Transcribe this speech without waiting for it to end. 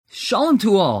Shalom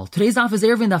to all. Today's daf is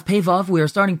Eruvin daf Pei Vav. We are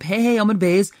starting Pei Amud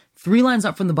Beis, 3 lines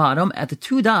up from the bottom, at the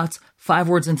 2 dots, 5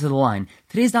 words into the line.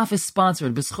 Today's daf is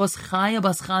sponsored. B'schos Chaya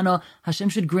Bas Chana, Hashem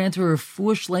should grant her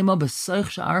refuah shlema b'soich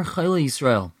sha'ar chayla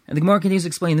Yisrael. And the Gemara continues to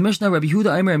explain the Mishnah. Rabbi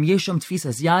Yehuda Omer Yesham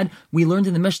Tfisas Yad. We learned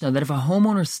in the Mishnah that if a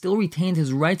homeowner still retained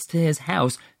his rights to his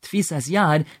house, Tfisas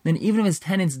Yad, then even if his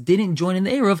tenants didn't join in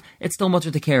the Eruv, it's still mutter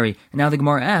to carry. And now the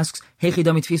Gemara asks, Hechi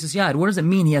Dami Tfisas Yad. What does it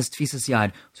mean he has Tfisas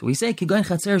Yad? So we say, Kigain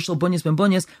Chatzer Shel Bunyas Ben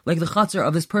Bunyas, like the Chatzer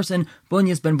of this person,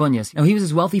 Bunyas Ben Bunyas. Now he was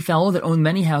this wealthy fellow that owned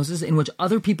many houses in which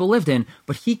other people lived in,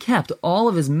 but he kept all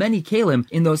of his many kalim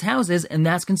in those houses, and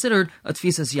that's considered a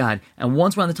Tfisas Yad. And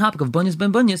once we're on the topic of Bunyas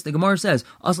Ben Bunyas, the Gemara says,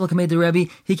 Asla Kamei de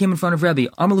Rebbe, he came in front of Rebbe.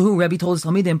 Amalahu, Rebbe told his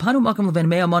Talmidim, Panu Makam Leven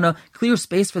Mea Mana, clear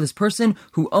space for this person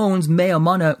who owns Mea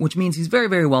Mana, which means he's very,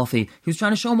 very wealthy. He was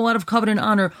trying to show him a lot of covet and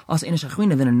honor. Asa Ina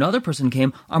Shachwina. Then another person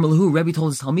came. Amalahu, Rebbe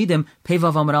told his Talmidim,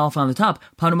 Pevav Amad Aleph on the top,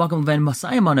 Panu Makam Leven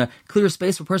Masaya Mana, clear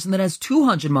space for a person that has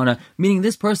 200 Mana, meaning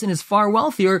this person is far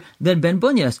wealthier than Ben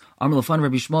Bunyas. Amalafan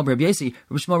Rabbi Shmuel Rabbi Yasi.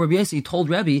 Rabbi Shmuel Rabbi Yasi told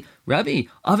Rebbe, Aviv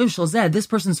Shalzed, this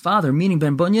person's father, meaning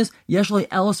Ben Bunyas, Yeshloi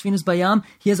Elos Finas Bayam,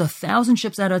 he has 1,000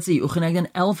 ships out at sea. Uchenegden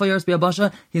El Fayars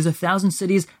Be'abasha, he has 1,000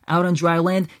 cities out on dry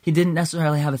land. He didn't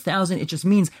necessarily have 1,000. It just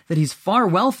means that he's far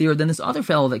wealthier than this other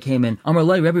fellow that came in. Amar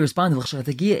Lai, Rebbe responded,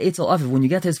 when you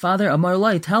get to his father, Amar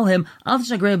Lai, tell him,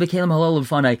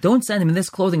 don't send him in this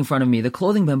clothing in front of me. The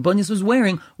clothing Ben Bunyas was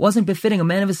wearing wasn't befitting a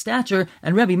man of his stature,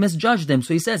 and Rebbe misjudged him.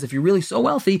 So he says, if you're really so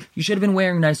wealthy, you should have been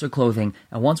wearing nicer clothing.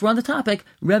 And once we're on the topic,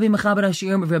 Rebbe Mechaber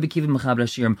Hashirim of Rebbe Kiva Mechaber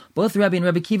Hashirim. Both Rebbe and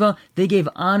Rebbe Kiva, they gave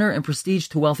honor and prestige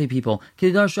to wealthy people.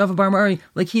 Kidar Shrav Bar Mari,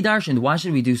 like he darshaned. Why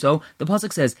should we do so? The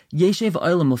pasuk says, Yeshev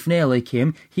Olam Lefnei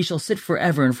Elokim, he shall sit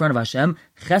forever in front of Hashem.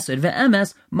 Chesed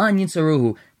ve'emes man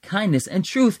yinsaruhu. Kindness and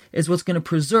truth is what's going to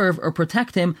preserve or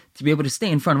protect him to be able to stay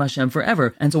in front of Hashem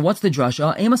forever. And so what's the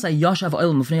drasha?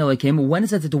 When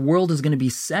is it that the world is going to be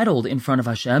settled in front of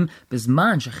Hashem?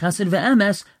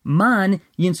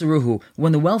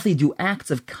 When the wealthy do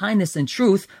acts of kindness and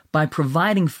truth by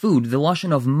providing food, the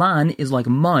lashon of man is like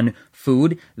man,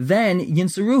 food, then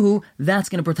yinsaruhu, that's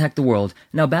going to protect the world.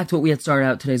 Now back to what we had started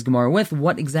out today's Gemara with.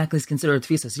 What exactly is considered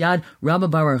tfisas yad? Rabba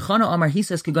Bar Chana Amar, he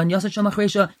says,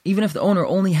 even if the owner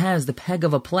only has the peg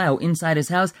of a plow inside his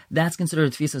house, that's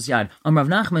considered tfisas yad. Rav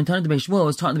Nachman, Tanit Bei Shmuel,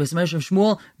 was taught in the Beis Medrash of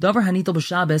Shmuel, Davar Hanitel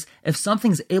b'Shabbos, if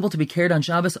something's able to be carried on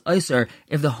Shabbos, Oyser,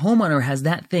 if the homeowner has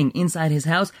that thing inside his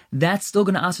house, that's still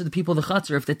going to ask the people of the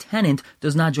Chatzar if the tenant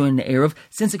does not join in the Eruv,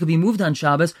 since it could be moved on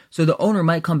Shabbos, so the owner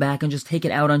might come back and just take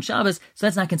it out on Shabbos, so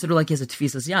that's not considered like he has a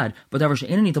tfisas yad. But Davar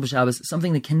She'ein Hanitel b'Shabbos,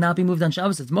 something that cannot be moved on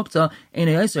Shabbos, it's mukta, ein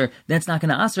Oyser, that's not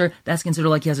going to aser, that's considered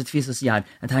like he has a tfisas yad.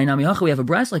 And Tainami Hacha, we have a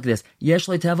brass like this, Yesh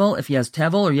Le Tevel, if he has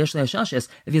tevel, or yesh le hashashes,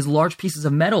 if he has large pieces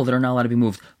of metal that are not allowed to be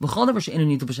moved. V'chol davar she'einu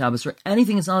nitul b'Shabbos, or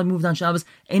anything that's not allowed to be moved on Shabbos,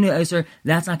 einu eiser,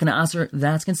 that's not going to aser,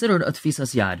 that's considered a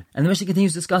tfisas yad. And the Mishnah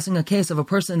continues discussing a case of a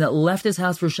person that left his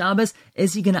house for Shabbos.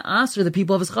 Is he going to aser the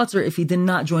people of his chatzar if he did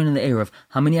not join in the Eruv?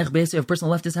 Hamaniach be'ser, if a person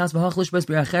left his house b'hachlish b'es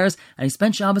b'racheres, and he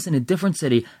spent Shabbos in a different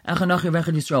city, echanachi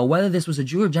v'echad Yisrael, whether this was a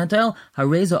Jew or Gentile,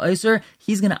 hareza eiser,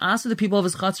 he's going to aser the people of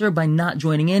his chatzar by not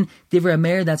joining in. Divrei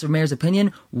Meir, that's Rav Meir's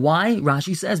opinion. Why?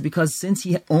 Rashi says, because since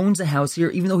he owns a house here,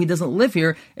 even though he doesn't live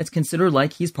here, it's considered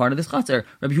like he's part of this chatzar.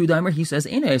 Rabbi Yehuda Omer, he says,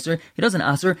 Ein Eiser, he doesn't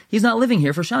aser, he's not living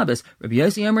here for Shabbos. Rabbi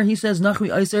Yossi Omer, he says, Nachri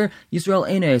Eiser, Yisrael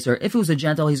Ein Eiser. If it was a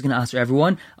Gentile, he's going to aser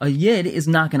everyone. A Yid is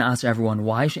not going to aser everyone.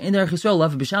 Why? She'ein derech Yisrael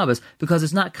love b'Shabbos, because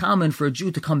it's not common for a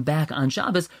Jew to come back on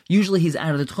Shabbos. Usually he's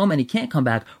out of the Tchum and he can't come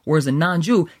back, whereas a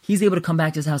non-Jew, he's able to come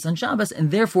back to his house on Shabbos,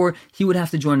 and therefore he would have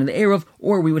to join in the Eruv,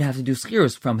 or we would have to do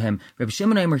schiros from him. Rabbi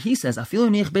Shimon Omer, he says, Afilu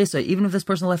niich beisa, even if this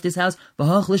person left his house, and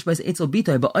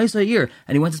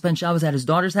he went to spend Shabbos at his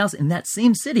daughter's house in that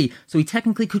same city, so he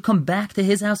technically could come back to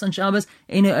his house on Shabbos.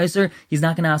 He's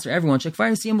not going to ask for everyone.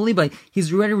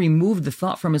 He's already removed the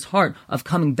thought from his heart of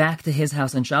coming back to his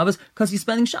house on Shabbos because he's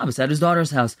spending Shabbos at his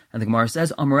daughter's house. And the Gemara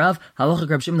says, Amarav, halacha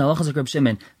Reb Shimon, halacha Reb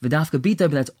Shimon, v'dafka bita,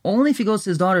 but that's only if he goes to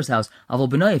his daughter's house. Avol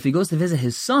b'nai, if he goes to visit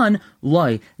his son,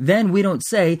 loy, then we don't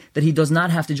say that he does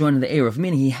not have to join in the Eruv,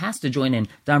 meaning he has to join in.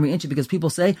 Because people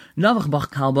say, Navach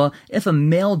bach kalba, if a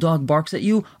male dog barks at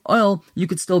you, oil, you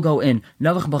could still go in.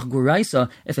 Navach bach guraisa,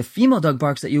 if a female dog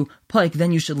barks at you, pike,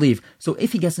 then you should leave. So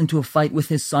if he gets into a fight with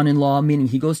his son-in-law, meaning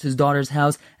he goes to his daughter's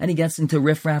house and he gets into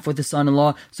riffraff with his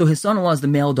son-in-law, so his son-in-law is the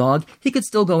male dog, he could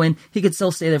still go in, he could still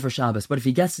Hill stay there for Shabbos. But if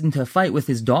he gets into a fight with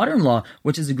his daughter-in-law,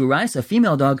 which is a guraisa, a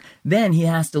female dog, then he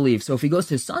has to leave. So if he goes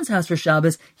to his son's house for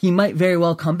Shabbos, he might very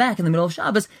well come back in the middle of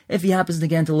Shabbos if he happens to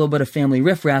get into a little bit of family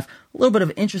riffraff, a little bit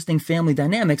of interesting family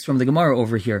dynamics from the Gemara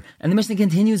over here. And the Mishnah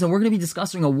continues, and we're going to be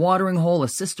discussing a watering hole, a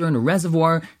cistern, a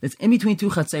reservoir that's in between two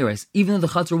chatzeres. Even though the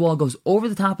chatzar wall goes over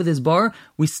the top of this bar,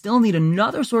 we still need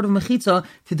another sort of mechitza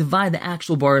to divide the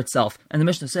actual bar itself. And the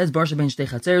Mishnah says, bar shebein shtei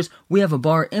chatzeres, we have a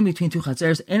bar in between two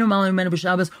chatzeres,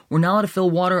 we're not allowed to fill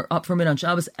water up from it on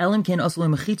Shabbos, elim ken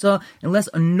asle mechitza, unless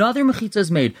another mechitza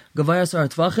is made. Gavaya sar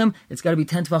tvachim, it's got to be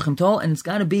 10 tvachim tall, and it's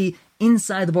got to be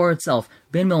inside the bar itself.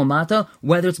 Ben milamata,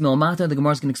 whether it's milamata, the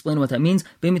Gemara is going to explain what that means.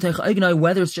 Ben mitaych aignai,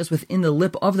 whether it's just within the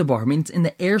lip of the bar, I mean it's in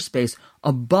the airspace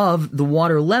above the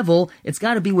water level, it's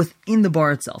got to be within the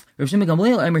bar itself. Rav Shimon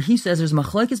Gamliel, he says there's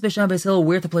machlekes Beis Beis Hillel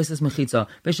where to place this mechitza.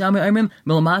 Beis Shammai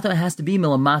milamata has to be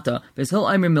milamata. Beis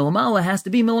Hillel milamala has to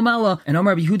be milamala. And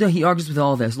Amar Rabbi Yehuda, he argues with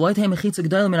all this. This new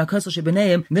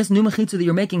mechitza that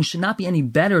you're making should not be any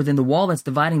better than the wall that's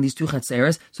dividing these two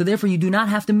chatzeres. So therefore, you do not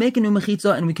have to make a new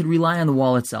mechitza, and we could rely on the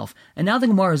wall itself. And now the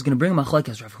Gemara is going to bring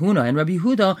machlekes Rav Huna and Rabbi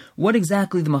Yehuda, what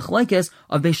exactly the machlekes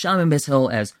of Beis Shammai and Beis Hillel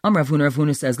is. Rav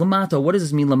Huna says, Lamata, what does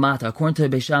this mean, Lamata? According to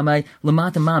Beis Shammai,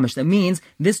 Lamata mamish. That means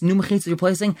this new mechitza you're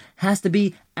placing has to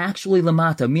be actually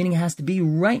lamata, meaning it has to be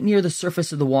right near the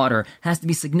surface of the water, has to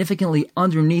be significantly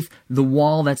underneath the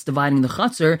wall that's dividing the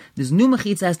chutzner. This new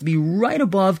mechitza has to be right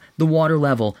above the water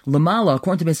level. Lamala,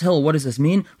 according to Beis Hillel, what does this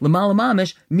mean? Lamala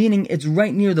mamish, meaning it's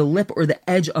right near the lip or the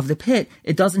edge of the pit.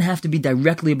 It doesn't have to be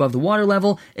directly above the water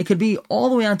level. It could be all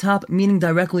the way on top, meaning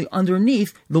directly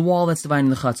underneath the wall that's dividing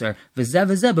the chutzner. V'zeh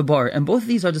v'zeh b'bar, and both of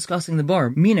these are discussing the bar,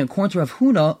 meaning according to Rav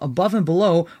Huna, above and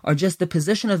below are just the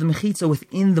position of the mechitza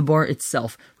within the bar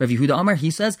itself. Rav Yehuda Amar, he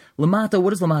says, Lamata,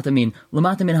 what does Lamata mean?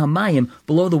 Lamata min hamayim,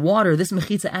 below the water. This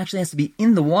mechitza actually has to be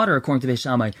in the water, according to Beis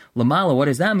Shammai. Lamala, what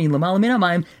does that mean? Lamala min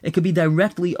hamayim, it could be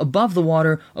directly above the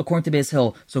water, according to Beis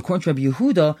Hillel. So according to Rabbi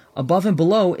Yehuda, above and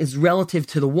below is relative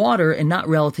to the water and not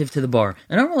relative to the bar.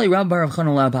 And normally, Rabbi Rav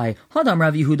Chanan Labai, Hadam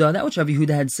Rav Yehuda, that which Rav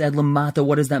Yehuda had said, Lamata,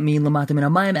 what does that mean? Lamata min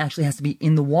hamayim actually has to be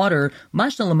in the water.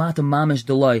 Mashna lamata mamish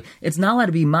deloi. It's not allowed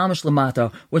to be mamish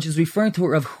lamata, which is referring to what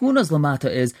Rav Huna's lamata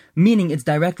is, meaning it's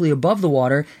directly above the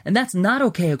water, and that's not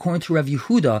okay according to Rav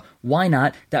Yehuda. Why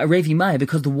not? That Arevi Maya,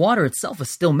 because the water itself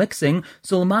is still mixing,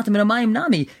 so Lamata min hamayim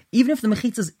nami, even if the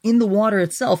mechitza is in the water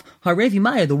itself, Harevi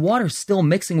Maya, the water is still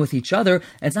mixing with each other,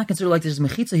 and it's not considered like there's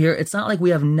mechitza here. It's not like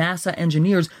we have NASA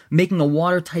engineers making a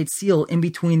watertight seal in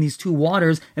between these two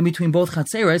waters, and between both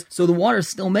chatzeres, so the water is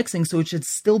still mixing, so it should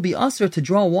still be usher to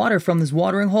draw water from this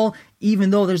watering hole,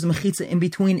 even though there's a mechitza in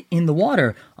between in the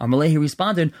water. Amalei, he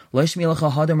responded,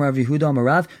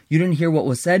 you didn't hear what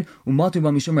was said.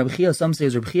 Some say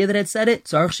it's Reb Chia that had said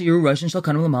it. According to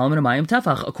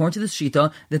this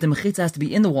shita, that the mechitza has to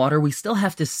be in the water, we still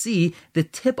have to see the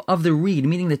tip of the reed,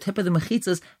 meaning the tip of the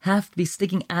mechitzas have to be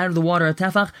sticking out of the water at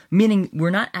tefach, meaning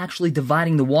we're not actually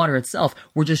dividing the water itself.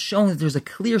 We're just showing that there's a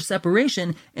clear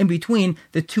separation in between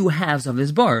the two halves of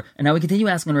this bar. And now we continue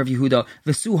asking Rav Yehuda.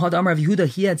 Vesu hadam Rav Yehuda,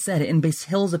 he had said in Beis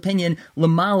Hillel's opinion,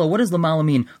 Lamala, what does Lamala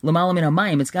mean? Lamala min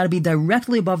hamayim, it's got to be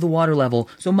directly above the water level.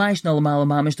 So Ma'ishna Lamala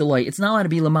mamish delay. It's not allowed to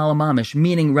be Lamala mamish,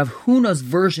 meaning Rav Huna's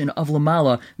version of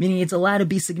Lamala, meaning it's allowed to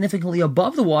be significantly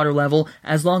above the water level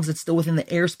as long as it's still within the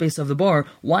airspace of the bar.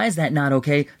 Why is that not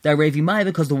okay? That Revi Maya,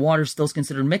 because the water still is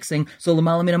considered mixing. So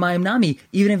Lamala min hamayim nami,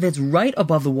 even if it's right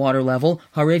above the water level,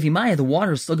 Harevi Maya, the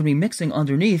water is still going to be mixing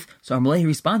underneath. So Amalei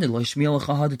responded, you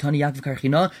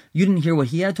didn't hear what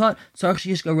he had taught?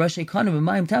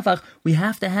 We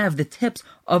have to have the tips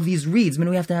of these reeds,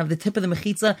 meaning we have to have the tip of the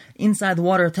mechitza inside the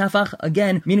water of tefach,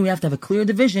 again, meaning we have to have a clear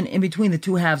division in between the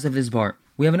two halves of this bar.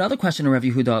 We have another question in Rav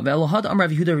Yehuda.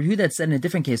 Rav Yehuda had said in a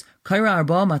different case, Kaira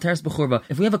arba materes b'churva.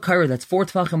 If we have a kaira that's 4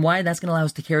 tefachim wide, that's going to allow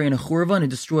us to carry in a churva in a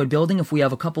destroyed building. If we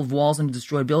have a couple of walls in a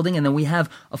destroyed building, and then we have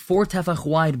a 4 tefach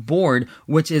wide board,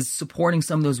 which is supporting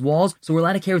some of those walls, so we're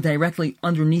allowed to carry directly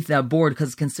underneath that board because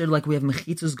it's considered like we have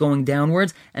mechitzas going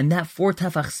downwards, and that 4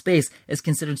 tefach space is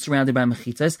considered surrounded by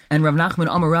mechitzas. And Rav Nachman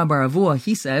Amar Rab Bar Avua,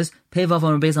 he says, Pevav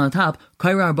on base on the top,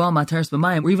 Kaira arba materes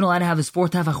b'mayim. We're even allowed to have this 4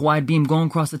 tefach wide beam going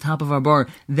across the top of our bar.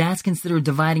 That's considered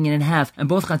dividing it in half, and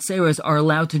both chatzeres are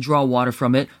allowed to draw water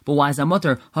from it. But why is that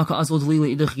mutter?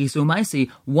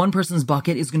 One person's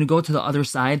bucket is going to go to the other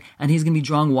side, and he's going to be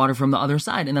drawing water from the other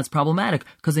side, and that's problematic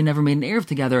because they never made an eruv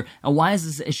together. And why is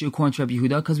this issue according to Rabbi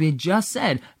Yehuda? Because we had just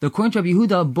said that according to Rabbi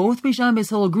Yehuda, both Beis Shammai and Beis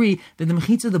Hillel agree that the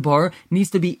mechitza of the bar needs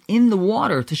to be in the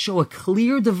water to show a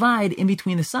clear divide in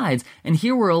between the sides. And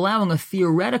here we're allowing allowing a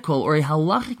theoretical or a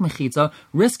halachic mechitza,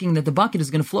 risking that the bucket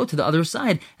is going to float to the other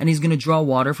side and he's going to draw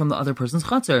water from the other person's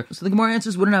chutzner. So the Gemara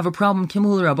answers, wouldn't have a problem.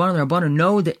 Kimul Rabbanan, the Rabbanan,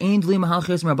 no, the ain dli mahal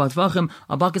ches merabat tvachim,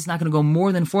 a bucket's not going to go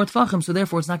more than 4 tvachim, so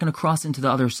therefore it's not going to cross into the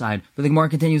other side. But the Gemara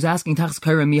continues asking, tachs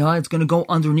kaira miha, it's going to go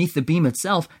underneath the beam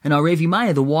itself, and arevi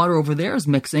maya, the water over there is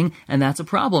mixing, and that's a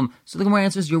problem. So the Gemara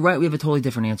answers, you're right, we have a totally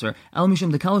different answer. El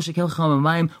mishum dekalo shekel chama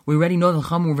mayim, we already know that the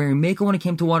chama were very meko when it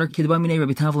came to water. Kidba minei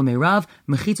Rabbi Tavla meirav,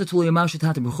 mechitza tuliyamav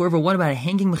shetata b'churva. What about a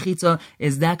hanging mechitza?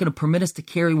 Is that going to permit us to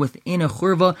carry within a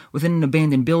churva, within an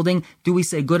abandoned building? Do we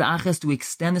say good aches? Do we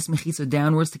extend this mechitza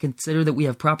downwards to consider that we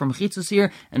have proper mechitzos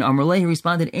here? And Amar Leh, he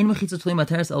responded, ein mechitza tuliyam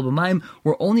materes el b'mayim.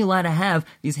 We're only allowed to have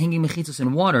these hanging mechitzos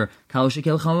in water. Kalo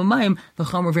shekel chama mayim, the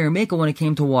chama were very meko when it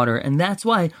came to water, and that's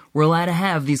why we're allowed to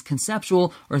have these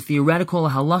conceptual or theoretical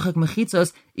halachic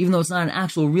mechitzos, even though it's not an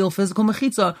actual real physical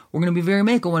mechitza. We're going to be very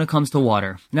meko when it comes to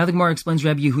water. Now the Gemara explains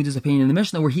Rabbi Yehuda's opinion in the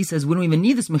Mishnah, where he says we don't even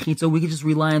need this mechitza, we could just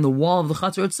rely on the wall of the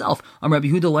chutzner itself. Am Rabbi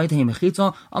Yehuda laitei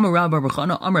mechitza, am Rabbi Bar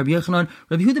Chana, am Rabbi Yechanan,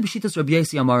 Rabbi Yehuda b'shitas Rabbi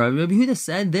Yosi amar. Rabbi Yehuda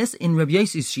said this in Rabbi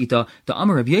Yosi's shita. The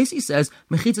Amar Rabbi Yosi says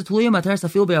mechitza tuliyah materes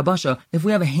afil be'abasha. If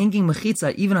we have a hanging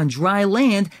mechitza even on dry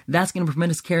land, that's going to permit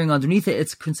us carrying underneath it.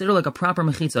 It's considered like a proper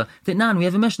mechitza. Titnan, we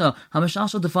have a Mishnah.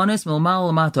 Hamashal defanes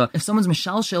milmal lamata. If someone's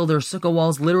mishalshel their sukkah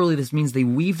walls, literally this means they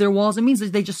weave their walls. It means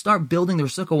that they just start building their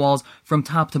sukkah walls from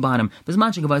top to bottom.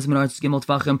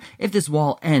 If this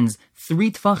wall ends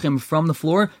 3 tfachim from the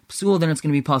floor, psul, then it's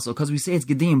going to be puzzle, because we say it's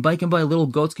gedim, bike and by little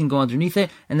goats can go underneath it,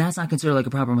 and that's not considered like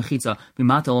a proper mechitza.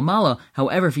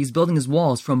 However, if he's building his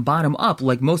walls from bottom up,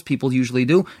 like most people usually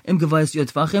do, if they're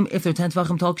 10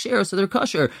 tfachim tall kshera, so they're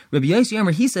kosher. Rabbi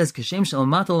Yosi, he says,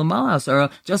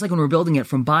 just like when we're building it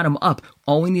from bottom up,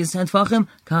 all we need is 10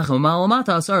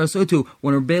 tfachim, so too,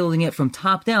 when we're building it from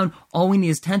top down, all we need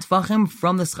is 10 tfachim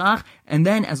from the schach, and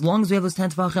then as long as we have those 10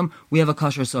 tfachim, we have a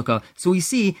kosher sukkah. So we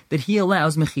see that he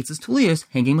allows mechitzas tuliyas,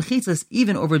 hanging mechitzas,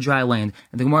 even over dry land.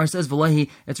 And the Gemara says, V'lahi,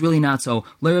 it's really not so.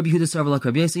 Le Rabbi Yehuda sarva like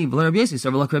Rabbi Yosi, v'le Rabbi Yosi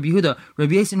sarva like Rabbi Yehuda.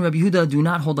 Rabbi Yosi and Rabbi Yehuda do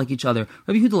not hold like each other.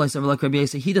 Rabbi Yehuda like sarva like Rabbi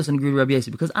Yosi, he doesn't agree with Rabbi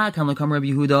Yosi, because kan lekam Rabbi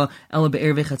Yehuda ela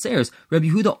be'ervei chatzeres. Rabbi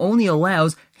Yehuda only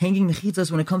allows hanging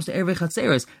mechitzas when it comes to ervei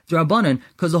chatzeres, d'Rabbanan,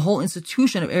 because the whole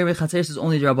institution of ervei chatzeres is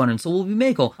only d'Rabbanan. So we'll be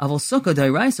mekel. Aval sukkah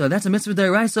d'Oraisa, that's a mitzvah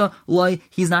d'Oraisa. Loi,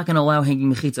 he's not going to allow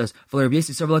hanging mechitzas. For Rabbi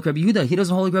Yosi sarva like Rabbi Yehuda, he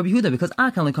doesn't hold like Rabbi Yehuda, because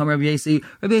kan lekam Rabbi Yosi.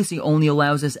 Rabbi Yosi only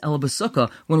allows us el b'sukkah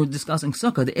when we're discussing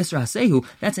sukkah, the isra hasehu.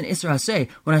 That's an isra haseh.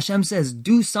 When Hashem says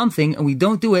do something and we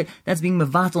don't do it, that's being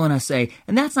mevatel and haseh,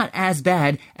 and that's not as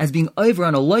bad as being over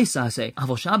on a lois haseh.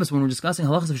 Aval Shabbos, when we're discussing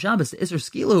halachas of Shabbos, the isra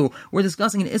skilu, we're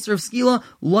discussing an isra of skila.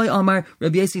 Loy amar,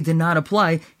 Rabbi Yosi did not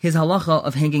apply his halacha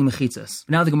of hanging mechitzas.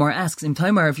 Now the Gemara asks in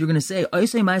Taimar, if you're going to say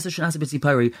oisei ma'aser shenasa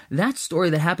b'tzipari, that story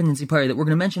that happened in Tzipari that we're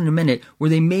going to mention in a minute, where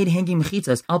they made hanging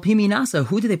mechitzas, al pimi nasa,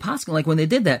 who did they paskin like when they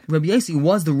did that? Rabbi Yosi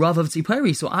was the Rav of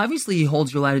Tzipari, so obviously he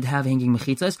holds you're allowed to have hanging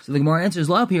mechitzas. So the Gemara answers,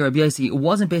 la pi Rabbi Yosi, it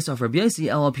wasn't based off Rabbi Yosi,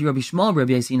 el pi Rabbi Shmuel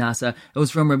Rabbi Yosi nasa, it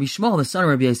was from Rabbi Shmuel, the son of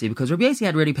Rabbi Yosi, because Rabbi Yosi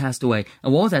had already passed away.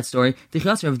 And what was that story?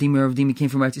 Tichas Rav Dimi came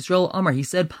from Eretz Yisrael. Amar, he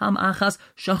said, Pam achas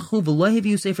shachu v'lo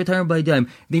heviu sefer Torah b'yadayim.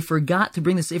 They forgot to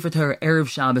bring the sefer Torah erev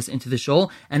Shabbos into the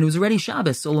shul, and it was already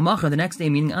Shabbos. So l'machar, the next day,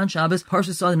 meaning on Shabbos,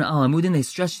 Parsha Sadin al Amudin, they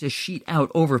stretched the sheet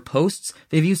out over posts.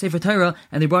 They viewed sefer Torah,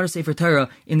 and they brought a sefer Torah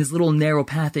in this little narrow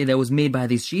pathway that was made by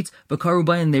these sheets. V'karu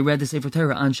bayin, they read the sefer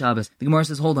Torah on Shabbos. The Gemara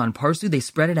says, hold on, Parsu, they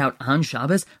spread it out on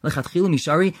Shabbos. Lechatchila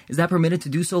mishari, is that permitted to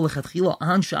do so lechatchila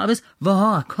on Shabbos?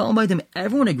 Vaha, kol b'ydim,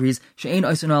 everyone agrees. She'ein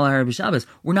oisun al ha'ar b'Shabbos.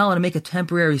 We're not allowed to make a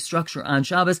temporary structure on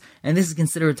Shabbos, and this is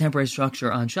considered a temporary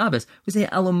structure on Shabbos. We say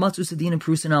alamatzu sedin and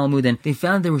prusin alamudin. They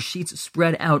found there were sheets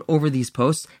spread out over these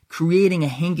posts, creating a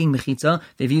hanging mechitza.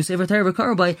 They viewed sefer Torah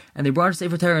v'karabay, and they brought a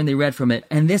sefer Torah and they read from it.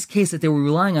 And this case that they were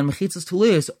relying on mechitzas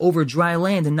tuliyos over dry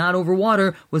land and not over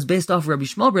water was based off Rabbi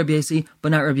Shmuel Rabbi Yosi,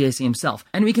 but not Rabbi Yosi himself.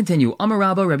 And we continue. Amar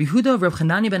Rabba, Rabbi Huda, Rabbi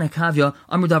Chanani ben Akavya,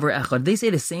 Amar Davar Echad. They say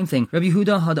the same thing. Rabbi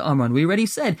Huda had Amran. We already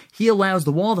said he allows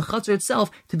the wall, the chutzner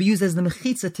itself, to be used as the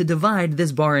mechitza to divide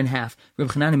this bar in half.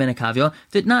 Rabbi Chanani ben Akavya,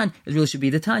 Titnan, it really should be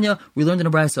the Tanya. We learned in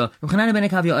a brayso. Rabbi Chanani ben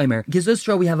Akavya Omer.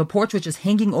 Gizustra, we have a porch which is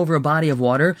hanging over a body of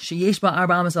water. Sheyesh ba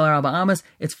arba amas al arba amas.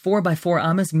 It's 4 by 4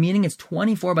 amas, meaning it's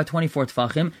 24 by 24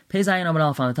 tfachim. Pezayin amad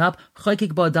alf on the top.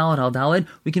 Chaykik ba dalad al dalad.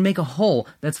 We can make a hole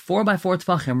that's 4 by 4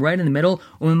 tfachim right in the middle.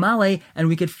 Umimale, and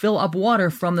we could fill up water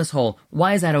from this hole.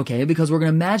 Why is that okay? Because we're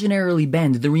going to imaginarily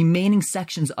bend the remaining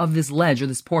sections of this ledge or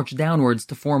this porch downwards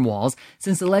to form walls.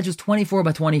 Since the ledge is 24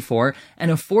 by 24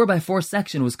 and a 4 by 4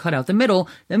 section was cut out the middle,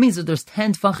 that means that there's there's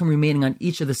 10 tfachim remaining on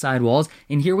each of the side walls,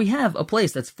 and here we have a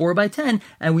place that's 4 by 10,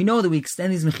 and we know that we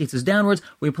extend these mechitzas downwards,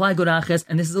 we apply godaches,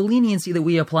 and this is a leniency that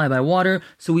we apply by water,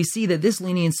 so we see that this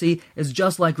leniency is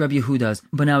just like Rabbi Yehuda's.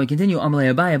 But now we continue,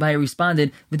 Amalei Abaye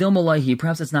responded, Vidil Malaihi,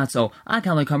 perhaps it's not so.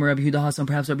 Akan lekam Rabbi Yehuda Hasan,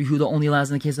 perhaps Rabbi Yehuda only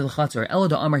allows in the case of the chatzar.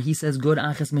 Eloda Amar, he says, good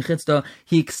aches mechitzta,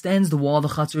 he extends the wall of the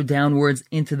chatzar downwards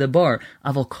into the bar.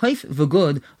 Aval kaif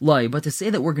v'gud lai, but to say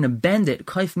that we're going to bend it,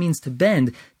 kaif means to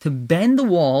bend the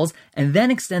walls and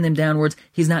then extend them downwards,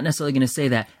 he's not necessarily going to say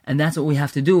that. And that's what we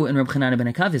have to do in Rabbi Chananya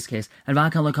ben Akavya's case. And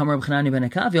V'akan lekam Rabbi Chananya ben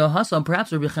Akavya Hasan,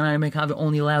 perhaps Rabbi Chananya ben Akavya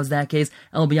only allows that case.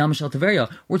 El b'yam shel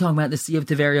Tiveria, we're talking about the Sea of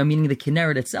Tiveria, meaning the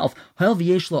Kinneret itself. Ha'el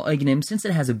v'yesh lo oignim, since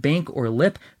it has a bank or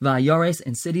lip, v'ayares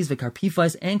and cities,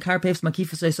 v'karpifas and karpefs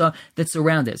makifas that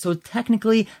surround it. So it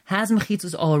technically has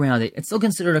mechitzas all around it. It's still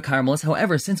considered a karmelis.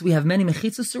 However, since we have many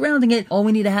mechitzas surrounding it, all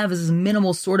we need to have is this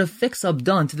minimal sort of fix-up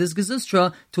done to this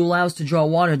gezustra to allow us to draw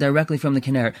water directly from the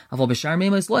Kinneret. Aval b'shar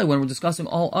meimas loy, when we're discussing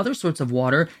all other sorts of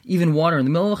water, even water in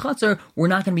the middle of a chatzar, we're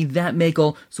not going to be that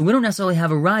mekel, so we don't necessarily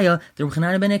have a raya that Rabbi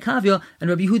Chananya ben Akavya and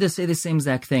Rabbi Yehuda say the same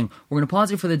exact thing. We're going to pause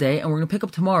here for the day, and we're going to pick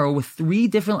up tomorrow with 3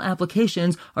 different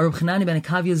applications of Rabbi Chananya ben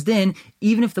Akavya's din,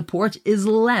 even if the porch is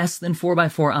less than 4 by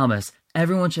 4 amas.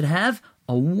 Everyone should have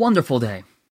a wonderful day.